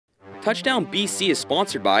Touchdown BC is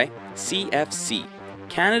sponsored by CFC.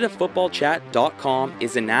 CanadaFootballChat.com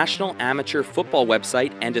is a national amateur football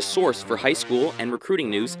website and a source for high school and recruiting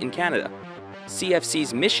news in Canada.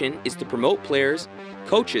 CFC's mission is to promote players,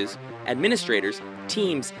 coaches, administrators,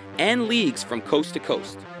 teams, and leagues from coast to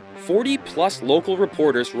coast. 40-plus local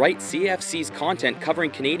reporters write CFC's content covering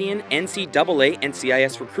Canadian, NCAA, and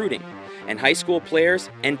CIS recruiting, and high school players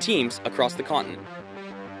and teams across the continent.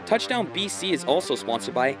 Touchdown BC is also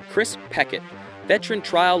sponsored by Chris Peckett. Veteran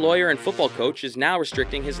trial lawyer and football coach is now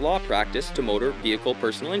restricting his law practice to motor vehicle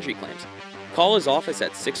personal injury claims. Call his office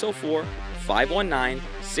at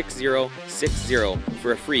 604-519-6060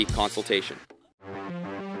 for a free consultation.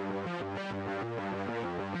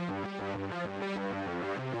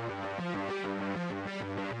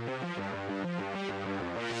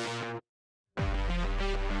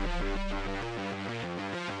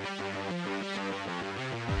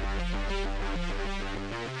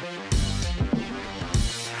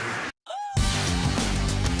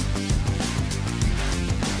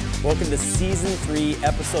 Welcome to Season 3,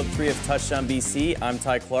 Episode 3 of Touchdown BC. I'm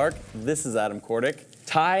Ty Clark. This is Adam Kordick.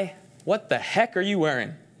 Ty, what the heck are you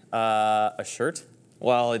wearing? A shirt?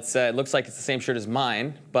 Well, it looks like it's the same shirt as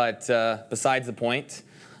mine, but besides the point,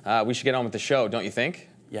 we should get on with the show, don't you think?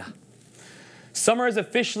 Yeah. Summer has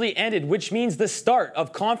officially ended, which means the start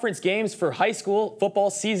of conference games for high school football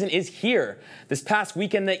season is here. This past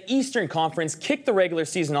weekend, the Eastern Conference kicked the regular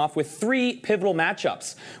season off with 3 pivotal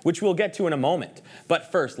matchups, which we'll get to in a moment.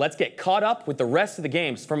 But first, let's get caught up with the rest of the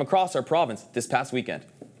games from across our province this past weekend.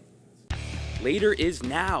 Later is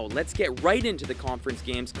now. Let's get right into the conference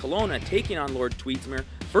games. Kelowna taking on Lord Tweedsmuir.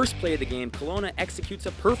 First play of the game, Kelowna executes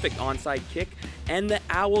a perfect onside kick, and the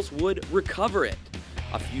Owls would recover it.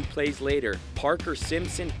 A few plays later, Parker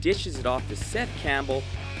Simpson dishes it off to Seth Campbell.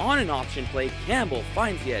 On an option play, Campbell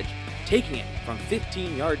finds the edge, taking it from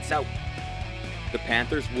 15 yards out. The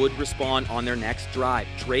Panthers would respond on their next drive.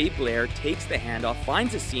 Trey Blair takes the handoff,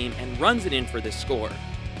 finds a seam, and runs it in for the score.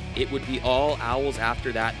 It would be all Owls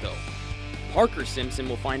after that, though. Parker Simpson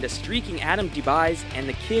will find a streaking Adam DeBise, and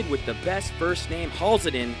the kid with the best first name hauls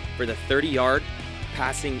it in for the 30-yard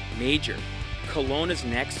passing major. Kelowna's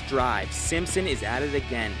next drive, Simpson is at it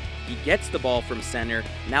again. He gets the ball from center.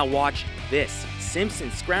 Now watch this. Simpson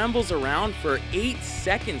scrambles around for 8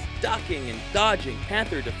 seconds, ducking and dodging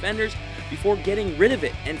Panther defenders before getting rid of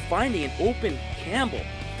it and finding an open Campbell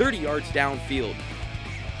 30 yards downfield.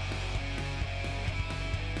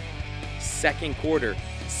 Second quarter,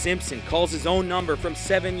 Simpson calls his own number from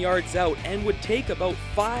 7 yards out and would take about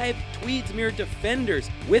 5 Tweedsmuir defenders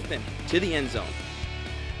with him to the end zone.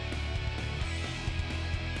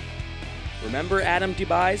 Remember Adam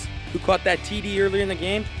DeBise, who caught that TD earlier in the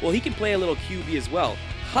game? Well, he can play a little QB as well,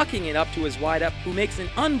 hucking it up to his wideout, who makes an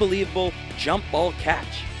unbelievable jump ball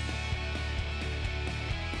catch.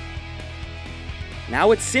 Now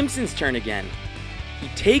it's Simpson's turn again. He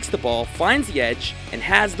takes the ball, finds the edge, and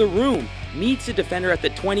has the room. Meets a defender at the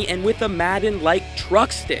 20, and with a Madden-like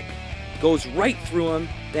truck stick, goes right through him,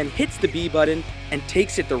 then hits the B button, and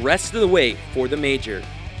takes it the rest of the way for the major.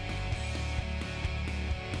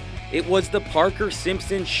 It was the Parker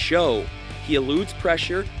Simpson show. He eludes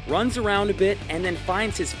pressure, runs around a bit, and then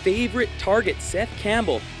finds his favorite target, Seth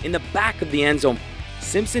Campbell, in the back of the end zone.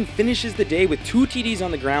 Simpson finishes the day with 2 TDs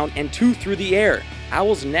on the ground and 2 through the air.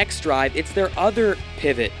 Owls' next drive, it's their other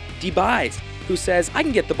pivot, DeBise, who says, I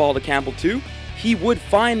can get the ball to Campbell too. He would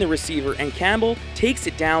find the receiver, and Campbell takes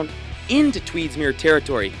it down into Tweedsmuir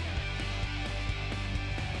territory.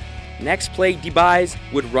 Next play, DeBise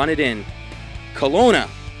would run it in. Kelowna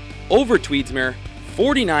over Tweedsmuir,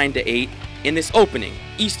 49-8 in this opening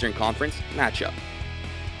Eastern Conference matchup.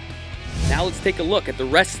 Now let's take a look at the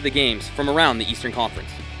rest of the games from around the Eastern Conference.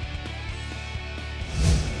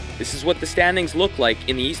 This is what the standings look like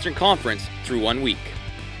in the Eastern Conference through 1 week.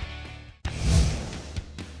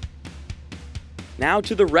 Now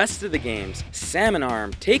to the rest of the games. Salmon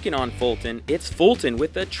Arm taking on Fulton. It's Fulton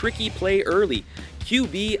with a tricky play early.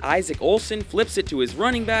 QB Isaac Olsen flips it to his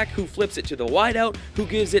running back, who flips it to the wideout, who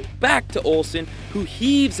gives it back to Olsen, who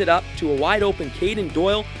heaves it up to a wide open Caden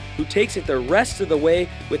Doyle, who takes it the rest of the way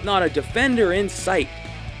with not a defender in sight.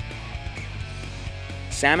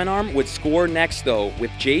 Salmon Arm would score next though,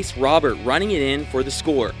 with Jace Robert running it in for the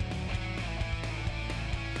score.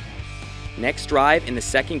 Next drive in the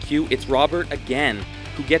second Q, it's Robert again,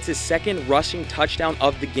 who gets his second rushing touchdown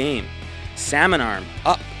of the game. Salmon Arm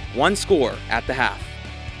up 1 score at the half.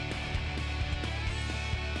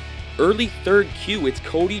 Early third Q, it's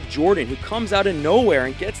Cody Jordan, who comes out of nowhere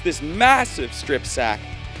and gets this massive strip sack.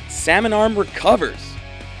 Salmon Arm recovers.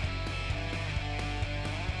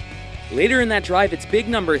 Later in that drive, it's big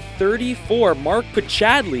number 34, Mark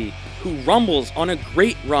Pachadley, who rumbles on a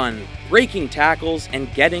great run, breaking tackles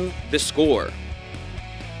and getting the score.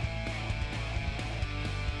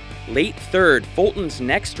 Late third, Fulton's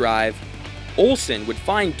next drive, Olsen would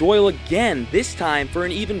find Doyle again, this time for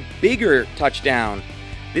an even bigger touchdown.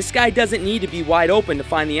 This guy doesn't need to be wide open to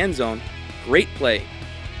find the end zone. Great play.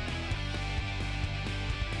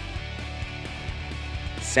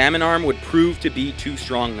 Salmon Arm would prove to be too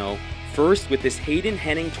strong though. First with this Hayden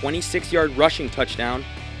Henning 26-yard rushing touchdown.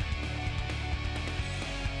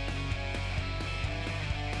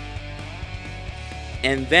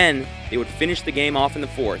 And then they would finish the game off in the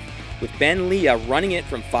fourth, with Ben Leah running it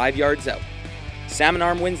from 5 yards out. Salmon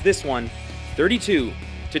Arm wins this one,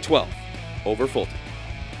 32-12 over Fulton.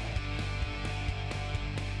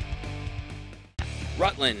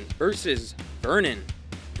 Rutland versus Vernon.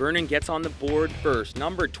 Vernon gets on the board first.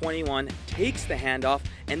 Number 21 takes the handoff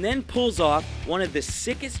and then pulls off one of the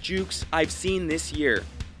sickest jukes I've seen this year.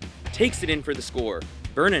 Takes it in for the score.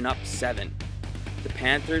 Vernon up 7. The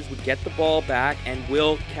Panthers would get the ball back and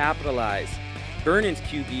will capitalize. Vernon's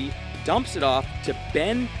QB dumps it off to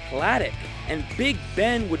Ben Platic, and Big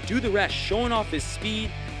Ben would do the rest, showing off his speed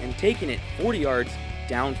and taking it 40 yards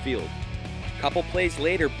downfield. A couple plays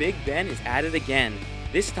later, Big Ben is at it again,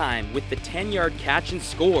 this time with the 10-yard catch and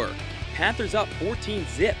score. Panthers up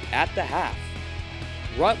 14-zip at the half.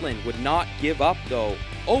 Rutland would not give up though.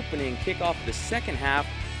 Opening kickoff of the second half,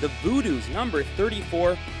 the Voodoo's number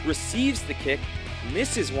 34 receives the kick,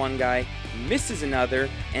 misses one guy, misses another,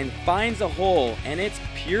 and finds a hole, and it's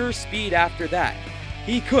pure speed after that.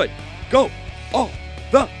 He could go all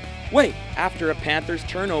the way. After a Panthers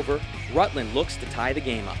turnover, Rutland looks to tie the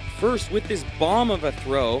game up. First with this bomb of a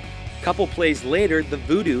throw. Couple plays later, the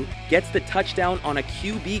Voodoo gets the touchdown on a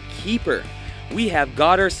QB keeper. We have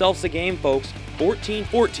got ourselves a game, folks.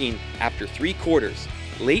 14-14 after 3 quarters.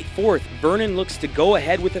 Late fourth, Vernon looks to go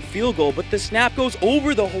ahead with a field goal, but the snap goes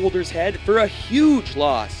over the holder's head for a huge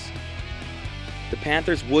loss. The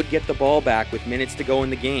Panthers would get the ball back with minutes to go in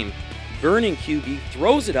the game. Vernon QB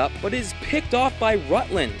throws it up, but is picked off by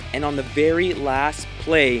Rutland. And on the very last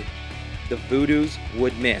play, the Voodoos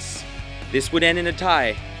would miss. This would end in a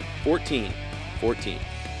tie, 14-14.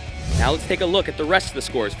 Now let's take a look at the rest of the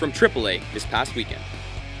scores from AAA this past weekend.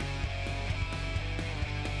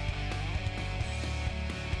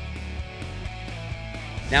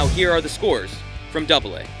 Now here are the scores from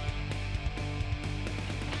AA.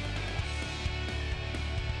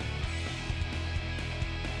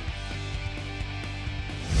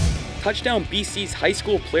 Touchdown BC's High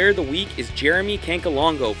School Player of the Week is Jeremy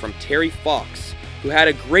Kankalongo from Terry Fox, who had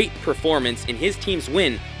a great performance in his team's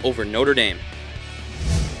win over Notre Dame.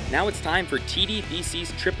 Now it's time for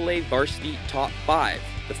TDBC's AAA Varsity Top 5.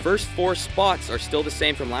 The first 4 spots are still the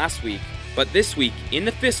same from last week, but this week, in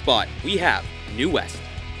the 5th spot, we have New West.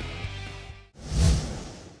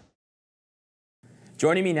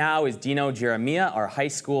 Joining me now is Dino Jeremiah, our high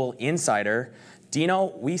school insider.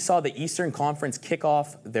 Dino, we saw the Eastern Conference kick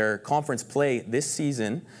off their conference play this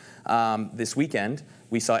season, this weekend.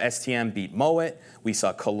 We saw STM beat Mowat, we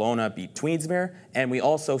saw Kelowna beat Tweedsmuir, and we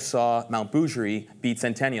also saw Mount Boucherie beat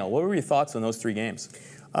Centennial. What were your thoughts on those 3 games?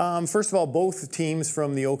 First of all, both teams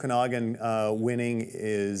from the Okanagan winning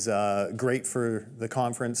is great for the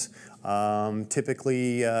conference.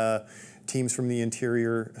 Typically, teams from the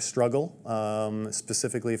interior struggle,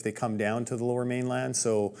 specifically if they come down to the Lower Mainland.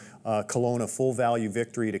 So Kelowna, full value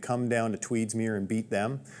victory to come down to Tweedsmuir and beat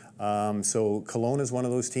them. So Kelowna is one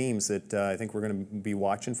of those teams that I think we're going to be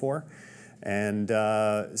watching for. And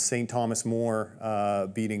St. Thomas More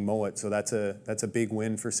beating Mowat, so that's a big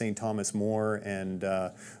win for St. Thomas More, and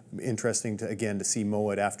interesting to see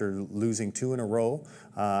Mowat after losing 2 in a row,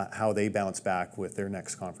 how they bounce back with their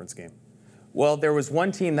next conference game. Well, there was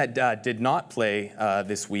one team that did not play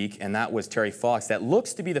this week, and that was Terry Fox. That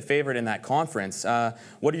looks to be the favorite in that conference.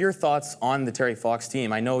 What are your thoughts on the Terry Fox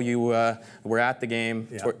team? I know you were at the game,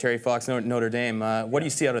 yeah. Terry Fox, Notre Dame. What do you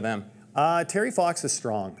see out of them? Terry Fox is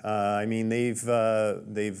strong. I mean,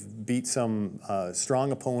 they've beat some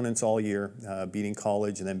strong opponents all year, beating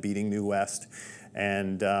College and then beating New West,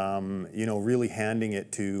 and really handing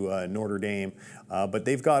it to Notre Dame. But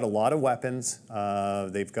they've got a lot of weapons.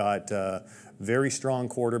 They've got a very strong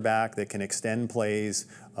quarterback that can extend plays,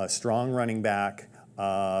 a strong running back,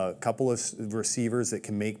 a couple of receivers that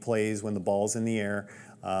can make plays when the ball's in the air.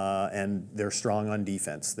 And they're strong on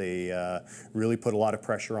defense. They really put a lot of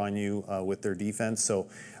pressure on you with their defense. So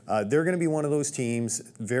they're going to be one of those teams,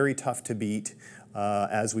 very tough to beat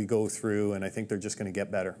as we go through, and I think they're just going to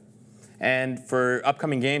get better. And for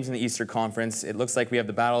upcoming games in the Eastern Conference, it looks like we have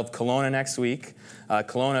the Battle of Kelowna next week.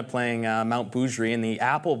 Kelowna playing Mount Bougere in the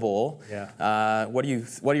Apple Bowl. Yeah. What's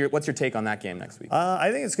your take on that game next week?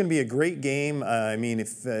 I think it's going to be a great game. I mean,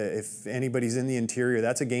 if anybody's in the interior,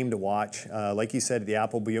 that's a game to watch. Like you said, the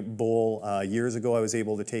Apple Bowl, years ago, I was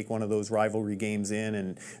able to take one of those rivalry games in,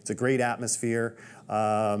 and it's a great atmosphere.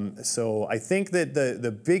 So I think that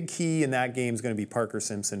the big key in that game is going to be Parker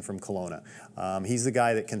Simpson from Kelowna. He's the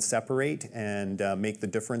guy that can separate and make the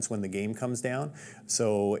difference when the game comes down.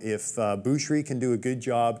 So if Bougere can do a good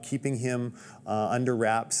job keeping him under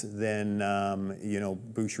wraps, then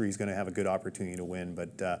Bougere is going to have a good opportunity to win.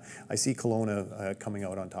 But I see Kelowna coming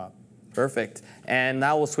out on top. Perfect. And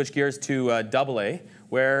now we'll switch gears to AA,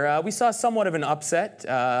 where we saw somewhat of an upset.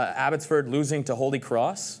 Abbotsford losing to Holy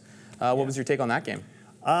Cross. What was your take on that game?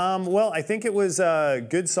 Well, I think it was a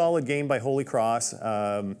good, solid game by Holy Cross.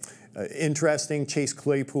 Interesting, Chase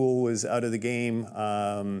Claypool was out of the game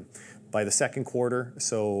by the second quarter,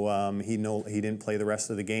 so he didn't play the rest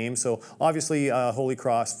of the game. So obviously, Holy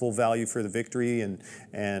Cross full value for the victory,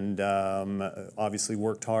 and obviously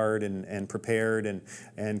worked hard and prepared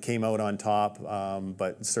and came out on top.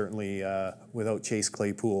 But certainly without Chase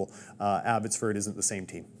Claypool, Abbotsford isn't the same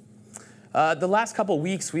team. The last couple of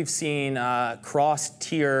weeks, we've seen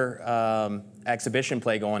cross-tier exhibition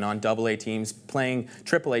play going on, AA teams playing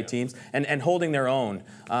AAA teams and holding their own.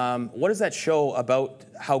 What does that show about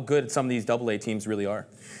how good some of these AA teams really are?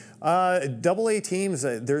 AA teams,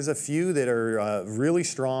 there's a few that are really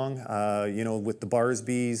strong. With the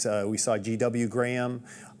Barsbys, we saw GW Graham.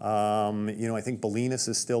 I think Bolinas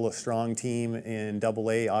is still a strong team in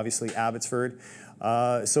AA, obviously Abbotsford.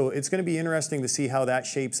 So it's going to be interesting to see how that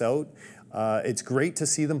shapes out. It's great to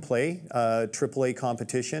see them play AAA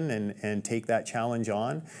competition and take that challenge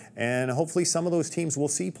on. And hopefully some of those teams we'll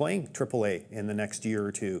see playing AAA in the next year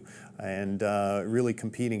or two and really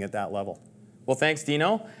competing at that level. Well, thanks,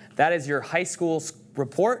 Dino. That is your high school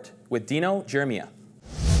report with Dino Jeremia.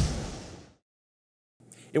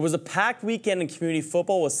 It was a packed weekend in community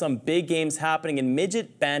football with some big games happening in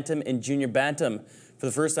midget, bantam, and junior bantam. For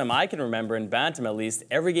the first time I can remember, in bantam at least,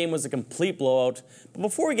 every game was a complete blowout. But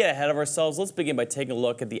before we get ahead of ourselves, let's begin by taking a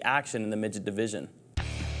look at the action in the midget division.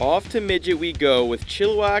 Off to midget we go with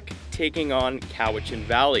Chilliwack taking on Cowichan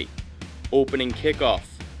Valley. Opening kickoff.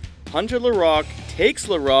 Hunter LaRock takes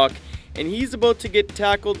LaRock, and he's about to get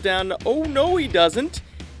tackled down. Oh no, he doesn't.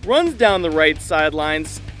 Runs down the right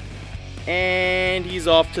sidelines, and he's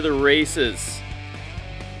off to the races.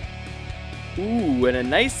 Ooh, and a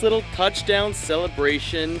nice little touchdown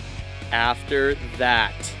celebration after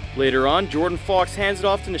that. Later on, Jordan Fox hands it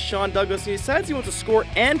off to Nishawn Douglas, and he decides he wants to score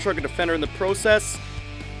and truck a defender in the process.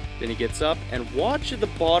 Then he gets up, and watch at the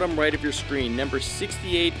bottom right of your screen, number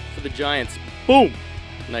 68 for the Giants. Boom!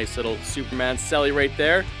 Nice little Superman celly right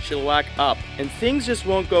there. Chilliwack up. And things just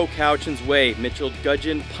won't go Cowichan's way. Mitchell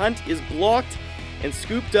Gudgeon punt is blocked and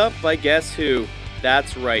scooped up by guess who?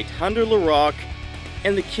 That's right, Hunter LaRock.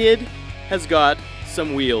 And the kid has got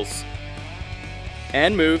some wheels.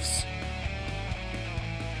 And moves.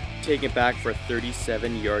 Taking it back for a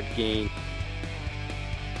 37-yard gain.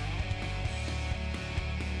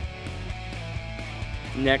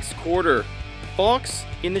 Next quarter, Fox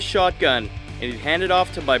in the shotgun. And he'd hand it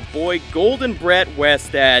off to my boy Golden Brett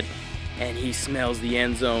Westad. And he smells the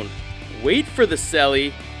end zone. Wait for the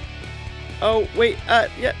celly. Oh, wait,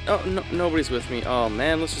 yeah, oh, no, nobody's with me. Oh,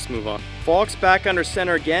 man, let's just move on. Fox back under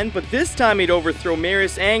center again, but this time he'd overthrow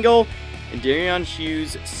Marius Angle, and Darion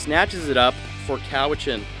Hughes snatches it up for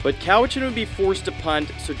Cowichan. But Cowichan would be forced to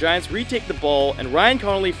punt, so Giants retake the ball, and Ryan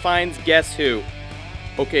Connolly finds guess who?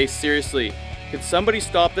 Okay, seriously, could somebody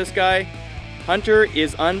stop this guy? Hunter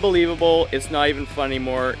is unbelievable. It's not even fun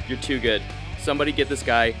anymore. You're too good. Somebody get this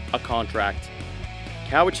guy a contract.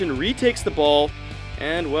 Cowichan retakes the ball,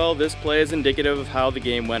 and, well, this play is indicative of how the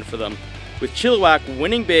game went for them, with Chilliwack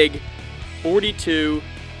winning big, 42-0.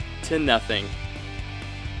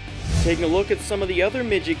 Taking a look at some of the other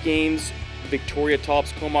midget games, Victoria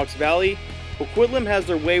tops Comox Valley, Coquitlam has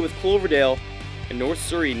their way with Cloverdale, and North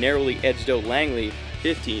Surrey narrowly edged out Langley,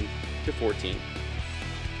 15-14.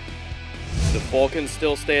 The Falcons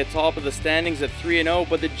still stay at top of the standings at 3-0,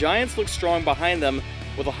 but the Giants look strong behind them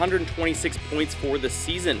with 126 points for the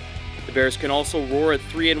season. The Bears can also roar at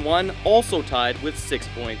 3-1, also tied with 6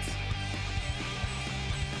 points.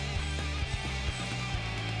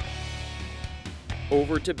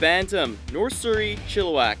 Over to Bantam, North Surrey,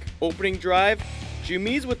 Chilliwack. Opening drive,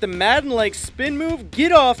 Jumise with the Madden-like spin move,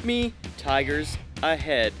 get off me, Tigers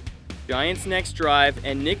ahead. Giants' next drive,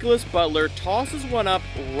 and Nicholas Butler tosses one up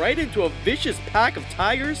right into a vicious pack of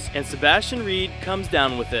Tigers, and Sebastian Reed comes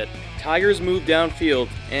down with it. Tigers move downfield,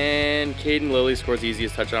 and Caden Lilly scores the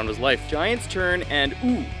easiest touchdown of his life. Giants turn, and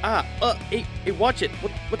hey, watch it.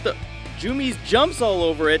 What the? Jumies jumps all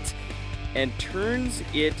over it and turns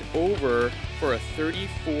it over for a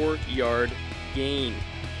 34-yard gain.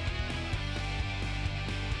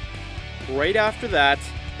 Right after that,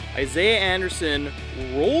 Isaiah Anderson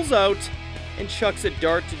rolls out and chucks a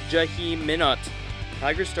dart to Jaheim Minot.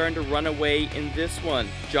 Tigers starting to run away in this one.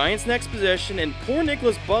 Giants next possession, and poor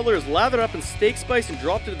Nicholas Butler is lathered up in steak spice and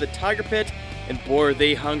dropped into the Tiger pit, and boy are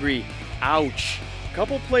they hungry. Ouch. A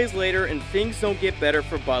couple plays later, and things don't get better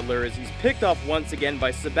for Butler as he's picked off once again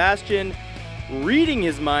by Sebastian, reading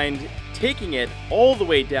his mind, taking it all the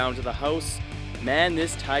way down to the house. Man,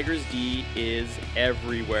 this Tigers D is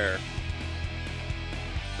everywhere.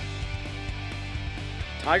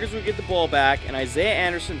 Tigers would get the ball back, and Isaiah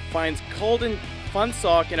Anderson finds Calden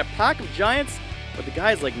Funsock in a pack of Giants, but the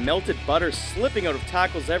guy's like melted butter, slipping out of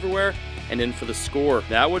tackles everywhere and in for the score.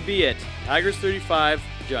 That would be it. Tigers 35,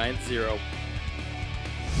 Giants 0.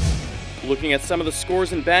 Looking at some of the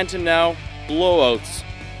scores in Bantam now, blowouts.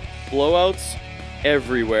 Blowouts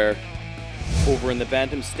everywhere. Over in the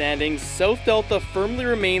Bantam standings, South Delta firmly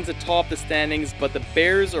remains atop the standings, but the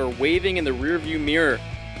Bears are waving in the rearview mirror.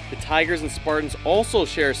 The Tigers and Spartans also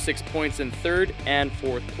share 6 points in 3rd and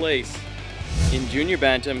 4th place. In Junior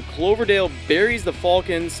Bantam, Cloverdale buries the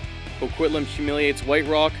Falcons, Coquitlam humiliates White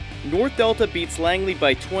Rock, North Delta beats Langley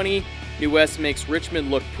by 20, New West makes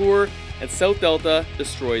Richmond look poor, and South Delta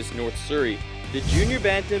destroys North Surrey. The Junior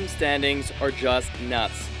Bantam standings are just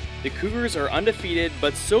nuts. The Cougars are undefeated,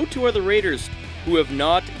 but so too are the Raiders, who have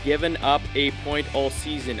not given up a point all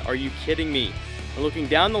season. Are you kidding me? And looking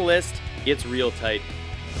down the list, it's real tight.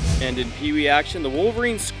 And in Pee Wee action, the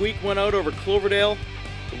Wolverines squeak one out over Cloverdale,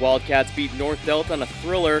 the Wildcats beat North Delta on a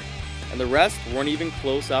thriller, and the rest weren't even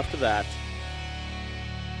close after that.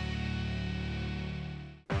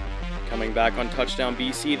 Coming back on Touchdown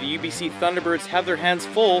BC, the UBC Thunderbirds have their hands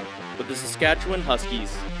full with the Saskatchewan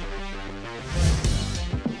Huskies.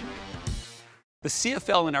 The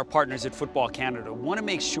CFL and our partners at Football Canada want to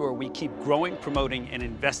make sure we keep growing, promoting, and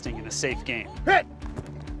investing in a safe game. Hit!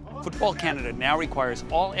 Football Canada now requires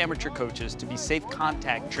all amateur coaches to be safe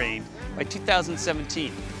contact trained by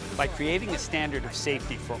 2017. By creating a standard of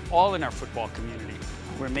safety for all in our football community,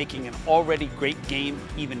 we're making an already great game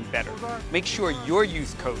even better. Make sure your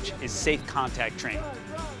youth coach is safe contact trained,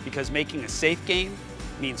 because making a safe game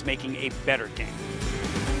means making a better game.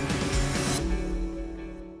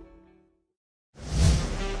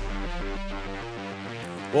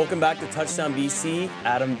 Welcome back to Touchdown BC.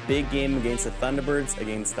 Adam, big game against the Thunderbirds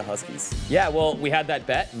against the Huskies. Yeah, well, we had that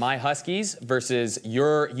bet, my Huskies versus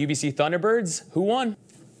your UBC Thunderbirds. Who won?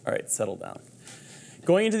 All right, settle down.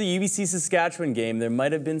 Going into the UBC-Saskatchewan game, there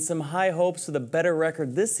might have been some high hopes with a better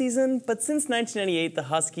record this season, but since 1998, the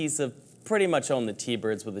Huskies have pretty much owned the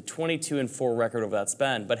T-Birds with a 22-4 record over that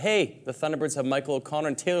span. But hey, the Thunderbirds have Michael O'Connor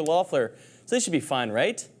and Taylor Loeffler, so they should be fine,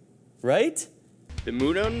 right? Right? The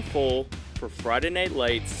moon out in full for Friday Night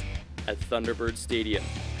Lights at Thunderbird Stadium.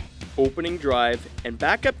 Opening drive, and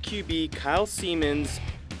backup QB Kyle Siemens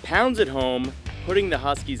pounds it home, putting the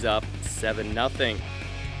Huskies up 7-0.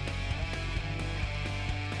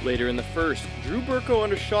 Later in the first, Drew Burko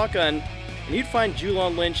under shotgun, and he'd find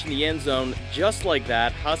Julon Lynch in the end zone. Just like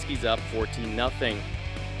that, Huskies up 14-0.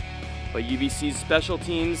 But UBC's special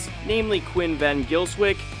teams, namely Quinn Van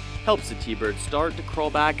Gilswick, helps the T-Birds start to crawl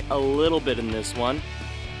back a little bit in this one.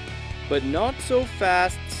 But not so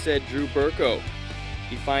fast, said Drew Burko.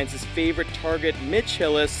 He finds his favorite target, Mitch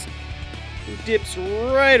Hillis, who dips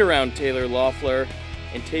right around Taylor Loeffler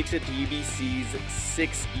and takes it to UBC's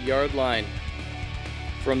 6-yard line.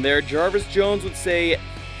 From there, Jarvis Jones would say,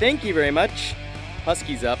 "Thank you very much."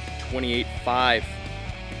 Huskies up 28-5.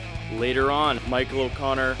 Later on, Michael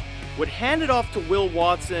O'Connor would hand it off to Will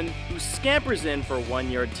Watson, who scampers in for a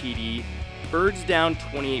 1-yard TD. Birds down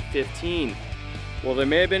 28-15. While there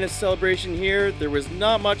may have been a celebration here, there was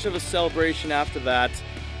not much of a celebration after that,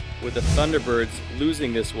 with the Thunderbirds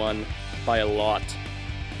losing this one by a lot.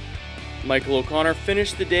 Michael O'Connor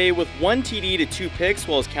finished the day with 1 TD to 2 picks,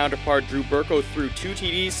 while his counterpart Drew Burko threw 2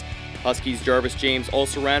 TDs. Huskies' Jarvis James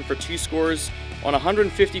also ran for 2 scores on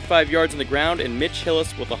 155 yards on the ground, and Mitch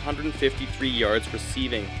Hillis with 153 yards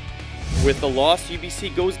receiving. With the loss,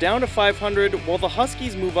 UBC goes down to 500, while the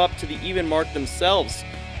Huskies move up to the even mark themselves.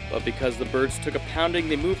 But because the Birds took a pounding,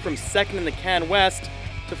 they moved from 2nd in the Can West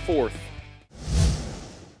to 4th.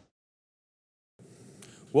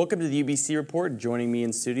 Welcome to the UBC Report. Joining me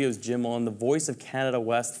in studio is Jim Mullen, the voice of Canada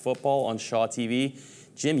West football on Shaw TV.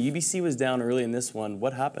 Jim, UBC was down early in this one.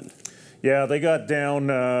 What happened? Yeah, they got down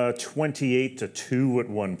 28-2 at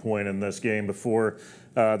one point in this game before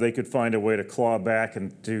they could find a way to claw back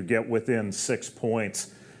and to get within 6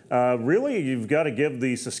 points. Really, you've got to give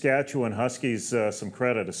the Saskatchewan Huskies some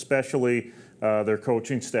credit, especially their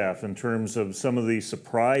coaching staff, in terms of some of the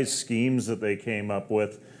surprise schemes that they came up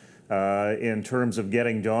with in terms of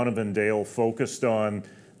getting Donovan Dale focused on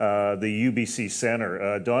the UBC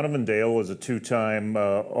center. Donovan Dale is a two-time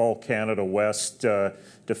All-Canada West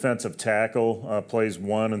defensive tackle, plays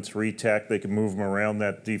 1 and 3 tech. They can move him around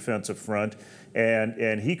that defensive front.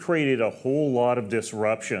 And he created a whole lot of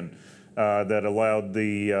disruption that allowed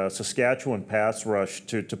the Saskatchewan pass rush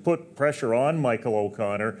to put pressure on Michael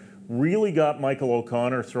O'Connor, really got Michael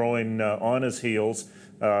O'Connor throwing on his heels,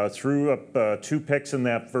 threw up 2 picks in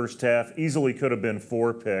that first half, easily could have been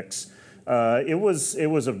 4 picks. It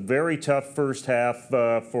was a very tough first half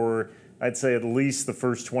for, I'd say, at least the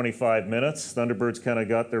first 25 minutes. Thunderbirds kind of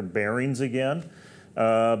got their bearings again.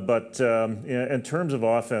 But in terms of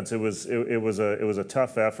offense, it was a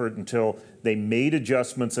tough effort until they made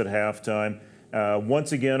adjustments at halftime.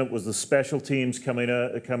 Once again, it was the special teams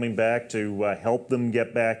coming back to help them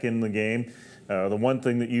get back in the game. The one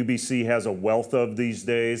thing that UBC has a wealth of these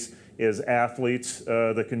days is athletes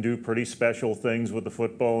that can do pretty special things with the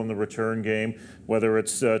football in the return game, whether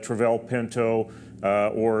it's Travell Pinto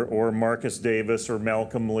or Marcus Davis or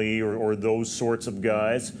Malcolm Lee or those sorts of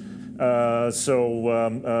guys. When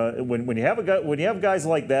you have guys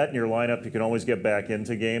like that in your lineup, you can always get back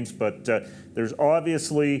into games. But there's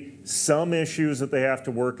obviously some issues that they have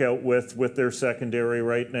to work out with their secondary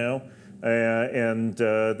right now, and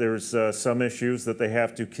there's some issues that they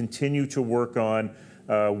have to continue to work on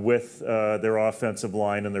with their offensive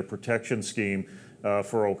line and their protection scheme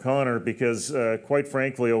for O'Connor, because quite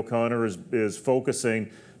frankly, O'Connor is focusing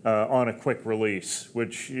on a quick release,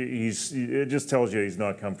 which it just tells you he's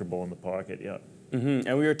not comfortable in the pocket yet. Mm-hmm.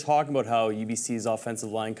 And we were talking about how UBC's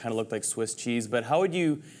offensive line kind of looked like Swiss cheese, but how would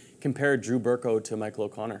you compare Drew Burko to Michael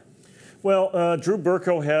O'Connor? Well, Drew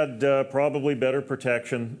Burko had probably better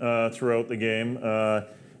protection throughout the game.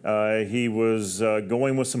 He was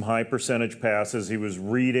going with some high percentage passes. He was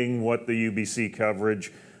reading what the UBC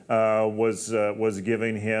coverage was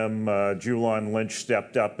giving him. Julon Lynch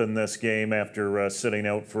stepped up in this game after sitting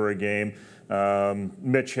out for a game.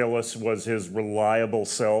 Mitch Hillis was his reliable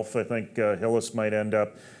self. I think Hillis might end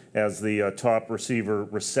up as the top receiver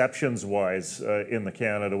receptions-wise in the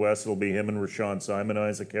Canada West. It'll be him and Rashawn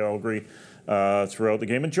Simonides at Calgary throughout the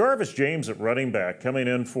game. And Jarvis James at running back, coming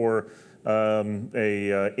in for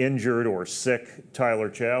a injured or sick Tyler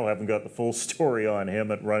Chow. Haven't got the full story on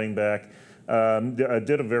him at running back.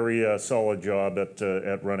 Did a very solid job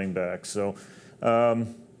at running back. So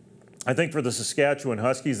I think for the Saskatchewan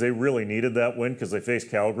Huskies, they really needed that win because they faced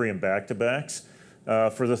Calgary in back-to-backs.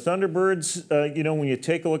 For the Thunderbirds, when you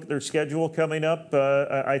take a look at their schedule coming up,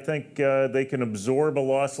 I think they can absorb a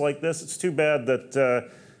loss like this. It's too bad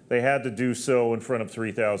that they had to do so in front of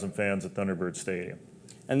 3,000 fans at Thunderbird Stadium.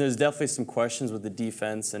 And there's definitely some questions with the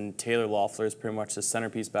defense, and Taylor Loeffler is pretty much the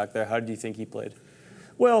centerpiece back there. How do you think he played?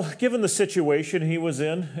 Well, given the situation he was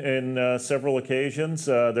in several occasions,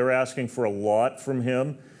 they're asking for a lot from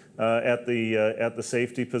him at the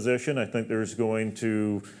safety position. I think there's going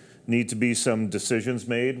to need to be some decisions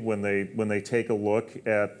made when they take a look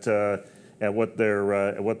at what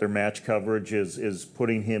their match coverage is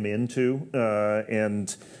putting him into,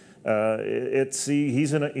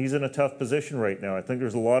 he's in a tough position right now. I think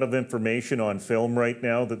there's a lot of information on film right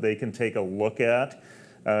now that they can take a look at.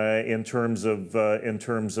 In terms of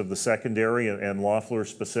the secondary and Loeffler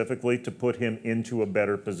specifically, to put him into a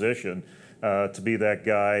better position to be that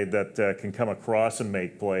guy that can come across and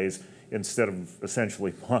make plays instead of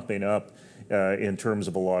essentially popping up in terms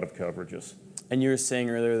of a lot of coverages. And you were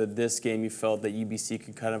saying earlier that this game you felt that UBC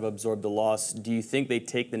could kind of absorb the loss. Do you think they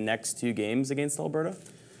take the next 2 games against Alberta?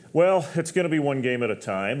 Well, it's going to be one game at a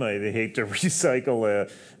time. I hate to recycle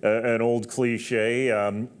an old cliche.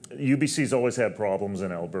 UBC's always had problems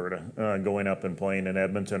in Alberta, going up and playing in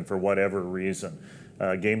Edmonton for whatever reason.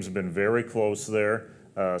 Games have been very close there.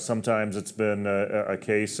 Sometimes it's been a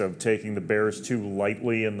case of taking the Bears too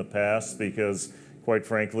lightly in the past because, quite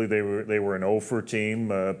frankly, they were an 0-for team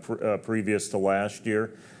previous to last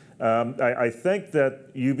year. I think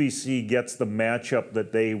that UBC gets the matchup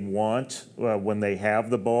that they want when they have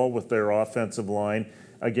the ball with their offensive line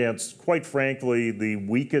against, quite frankly, the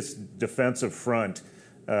weakest defensive front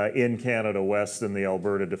in Canada West and the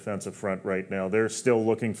Alberta defensive front right now. They're still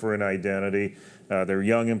looking for an identity. They're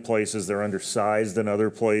young in places, they're undersized in other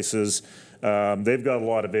places. They've got a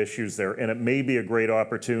lot of issues there, and it may be a great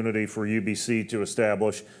opportunity for UBC to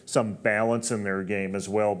establish some balance in their game as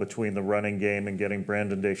well between the running game and getting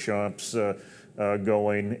Brandon Deschamps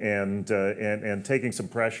going and taking some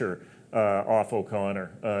pressure off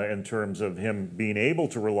O'Connor in terms of him being able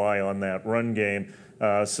to rely on that run game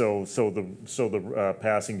so the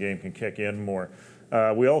passing game can kick in more.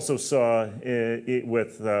 We also saw it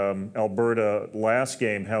with Alberta last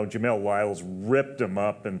game how Jamel Lyles ripped them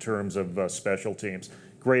up in terms of special teams.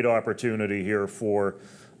 Great opportunity here for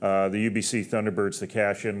the UBC Thunderbirds to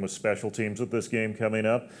cash in with special teams with this game coming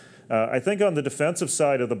up. I think on the defensive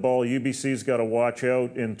side of the ball, UBC's got to watch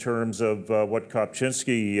out in terms of what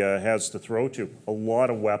Kopczynski has to throw to. A lot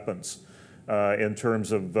of weapons in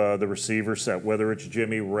terms of the receiver set, whether it's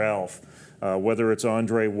Jimmy Ralph, whether it's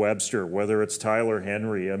Andre Webster, whether it's Tyler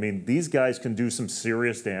Henry. I mean, these guys can do some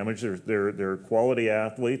serious damage. They're quality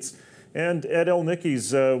athletes. And Ed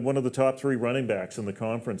Elnicky's one of the top 3 running backs in the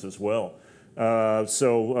conference as well.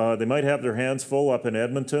 So they might have their hands full up in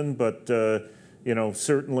Edmonton, but you know,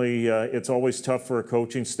 certainly it's always tough for a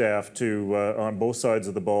coaching staff to, on both sides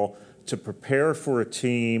of the ball, to prepare for a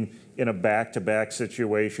team in a back-to-back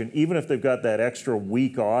situation, even if they've got that extra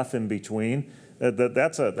week off in between.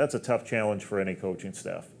 That's a tough challenge for any coaching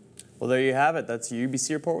staff. Well, there you have it. That's your UBC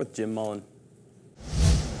Report with Jim Mullen.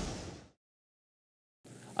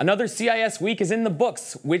 Another CIS week is in the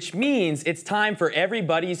books, which means it's time for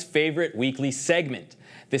everybody's favorite weekly segment,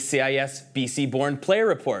 the CIS BC-born Player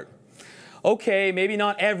Report. Okay, maybe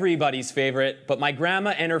not everybody's favorite, but my grandma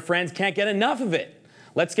and her friends can't get enough of it.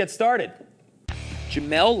 Let's get started.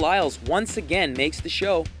 Jamel Lyles once again makes the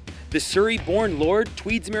show. The Surrey-born Lord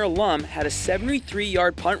Tweedsmuir alum had a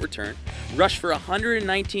 73-yard punt return, rushed for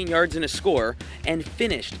 119 yards and a score, and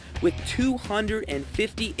finished with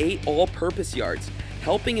 258 all-purpose yards,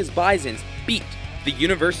 helping his Bisons beat the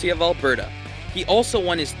University of Alberta. He also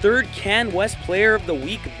won his 3rd CanWest Player of the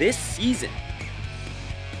Week this season.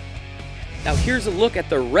 Now here's a look at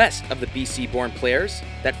the rest of the BC-born players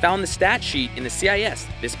that found the stat sheet in the CIS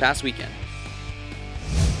this past weekend.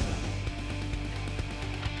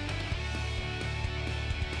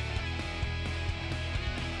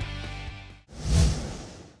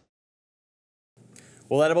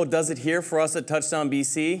 Well, that about does it here for us at Touchdown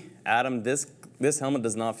BC. Adam, this helmet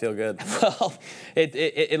does not feel good. Well,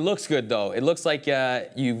 it looks good, though. It looks like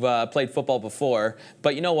you've played football before.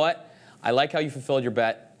 But you know what? I like how you fulfilled your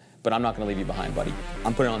bet, but I'm not going to leave you behind, buddy.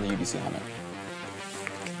 I'm putting on the UBC helmet.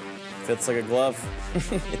 Fits like a glove.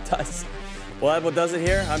 It does. Well, that about does it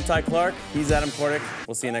here. I'm Ty Clark. He's Adam Kordick.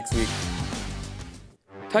 We'll see you next week.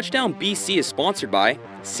 Touchdown BC is sponsored by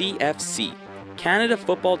CFC.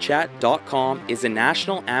 CanadaFootballChat.com is a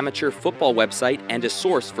national amateur football website and a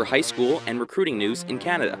source for high school and recruiting news in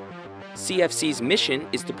Canada. CFC's mission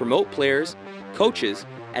is to promote players, coaches,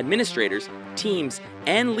 administrators, teams,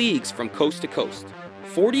 and leagues from coast to coast.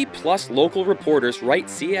 40-plus local reporters write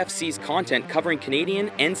CFC's content covering Canadian,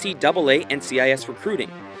 NCAA, and CIS recruiting,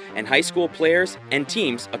 and high school players and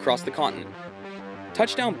teams across the continent.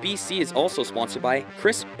 Touchdown BC is also sponsored by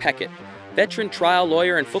Chris Peckett. Veteran trial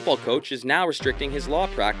lawyer and football coach is now restricting his law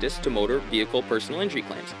practice to motor vehicle personal injury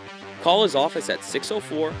claims. Call his office at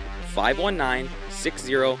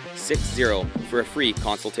 604-519-6060 for a free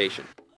consultation.